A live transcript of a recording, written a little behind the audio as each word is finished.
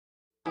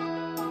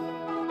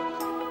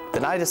The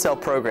 90 to Sell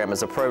program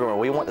is a program where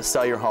we want to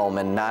sell your home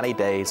in 90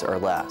 days or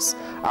less.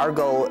 Our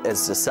goal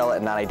is to sell it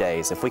in 90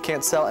 days. If we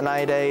can't sell it in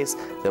 90 days,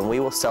 then we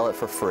will sell it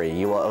for free.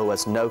 You will owe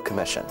us no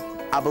commission.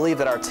 I believe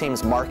that our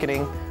team's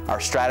marketing, our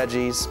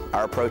strategies,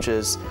 our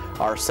approaches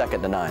are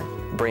second to none.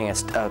 Bringing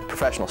a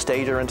professional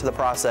stager into the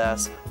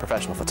process,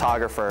 professional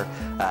photographer,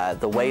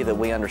 the way that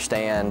we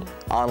understand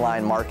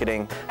online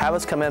marketing. Have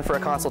us come in for a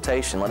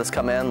consultation. Let us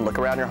come in, look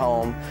around your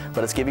home,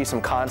 let us give you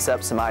some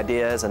concepts, some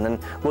ideas, and then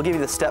we'll give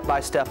you the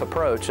step-by-step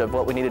approach of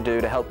what we need to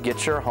do to help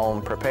get your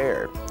home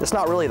prepared. It's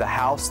not really the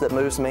house that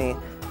moves me,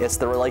 it's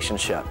the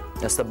relationship.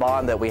 It's the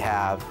bond that we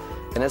have,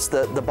 and it's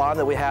the bond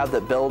that we have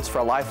that builds for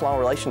a lifelong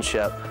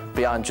relationship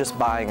beyond just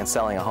buying and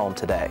selling a home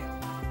today.